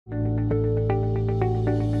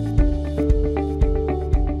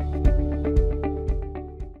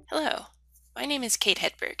name is Kate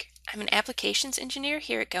Hedberg. I'm an applications engineer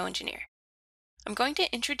here at GoEngineer. I'm going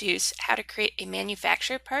to introduce how to create a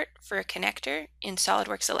manufacturer part for a connector in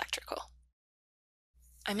SOLIDWORKS Electrical.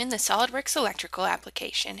 I'm in the SOLIDWORKS Electrical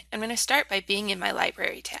application. I'm going to start by being in my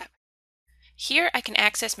Library tab. Here I can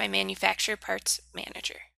access my manufacturer parts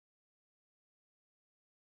manager.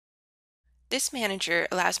 This manager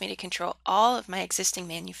allows me to control all of my existing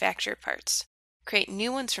manufacturer parts, create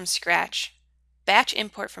new ones from scratch, batch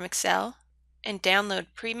import from Excel, and download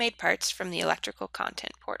pre-made parts from the electrical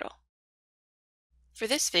content portal. For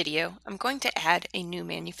this video, I'm going to add a new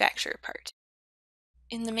manufacturer part.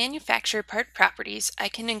 In the manufacturer part properties, I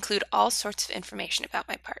can include all sorts of information about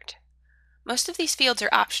my part. Most of these fields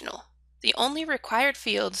are optional. The only required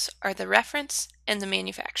fields are the reference and the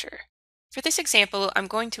manufacturer. For this example, I'm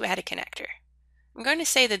going to add a connector. I'm going to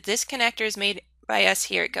say that this connector is made by us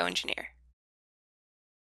here at GoEngineer.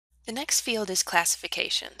 The next field is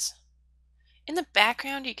classifications. In the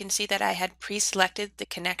background, you can see that I had pre-selected the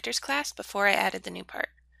connectors class before I added the new part.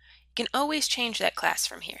 You can always change that class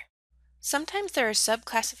from here. Sometimes there are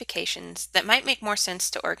sub-classifications that might make more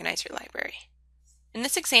sense to organize your library. In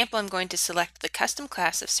this example, I'm going to select the custom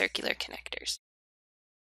class of circular connectors.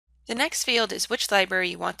 The next field is which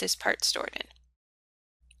library you want this part stored in.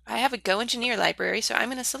 I have a GoEngineer library, so I'm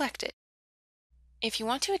going to select it. If you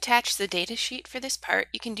want to attach the datasheet for this part,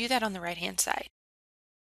 you can do that on the right-hand side.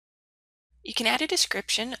 You can add a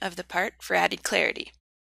description of the part for added clarity.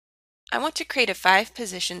 I want to create a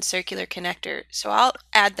 5-position circular connector, so I'll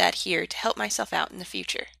add that here to help myself out in the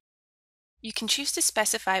future. You can choose to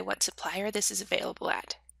specify what supplier this is available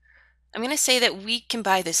at. I'm going to say that we can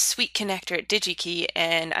buy this sweet connector at DigiKey,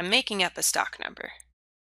 and I'm making up a stock number.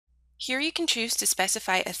 Here you can choose to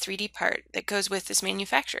specify a 3D part that goes with this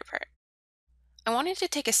manufacturer part. I wanted to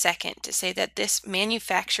take a second to say that this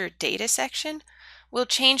manufacturer data section will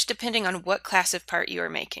change depending on what class of part you are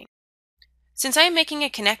making. Since I am making a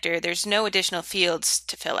connector, there's no additional fields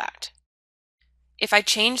to fill out. If I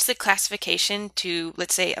change the classification to,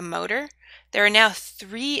 let's say, a motor, there are now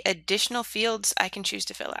 3 additional fields I can choose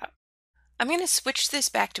to fill out. I'm going to switch this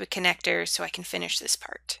back to a connector so I can finish this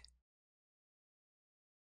part.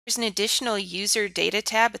 There's an additional User Data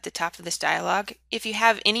tab at the top of this dialog if you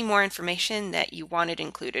have any more information that you wanted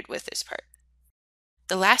included with this part.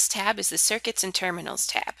 The last tab is the Circuits and Terminals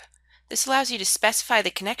tab. This allows you to specify the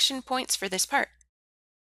connection points for this part.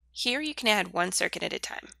 Here you can add one circuit at a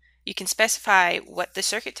time. You can specify what the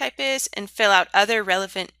circuit type is and fill out other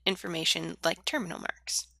relevant information like terminal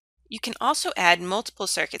marks. You can also add multiple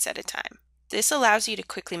circuits at a time. This allows you to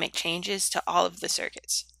quickly make changes to all of the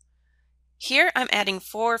circuits. Here I'm adding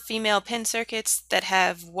 4 female pin circuits that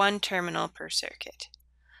have 1 terminal per circuit.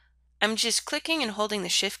 I'm just clicking and holding the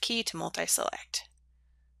Shift key to multi-select.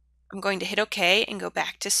 I'm going to hit OK and go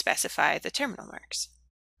back to specify the terminal marks.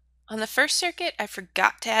 On the first circuit, I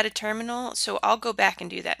forgot to add a terminal, so I'll go back and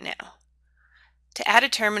do that now. To add a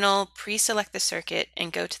terminal, pre-select the circuit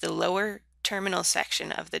and go to the lower terminal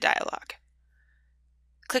section of the dialog.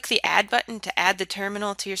 Click the Add button to add the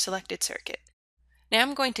terminal to your selected circuit. Now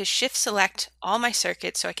I'm going to Shift select all my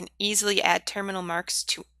circuits so I can easily add terminal marks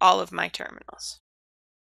to all of my terminals.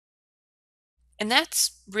 And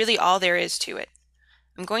that's really all there is to it.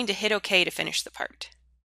 I'm going to hit OK to finish the part.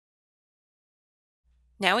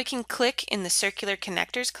 Now we can click in the Circular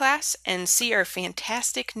Connectors class and see our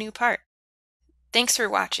fantastic new part. Thanks for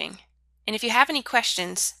watching, and if you have any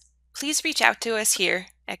questions, please reach out to us here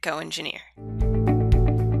at GoEngineer.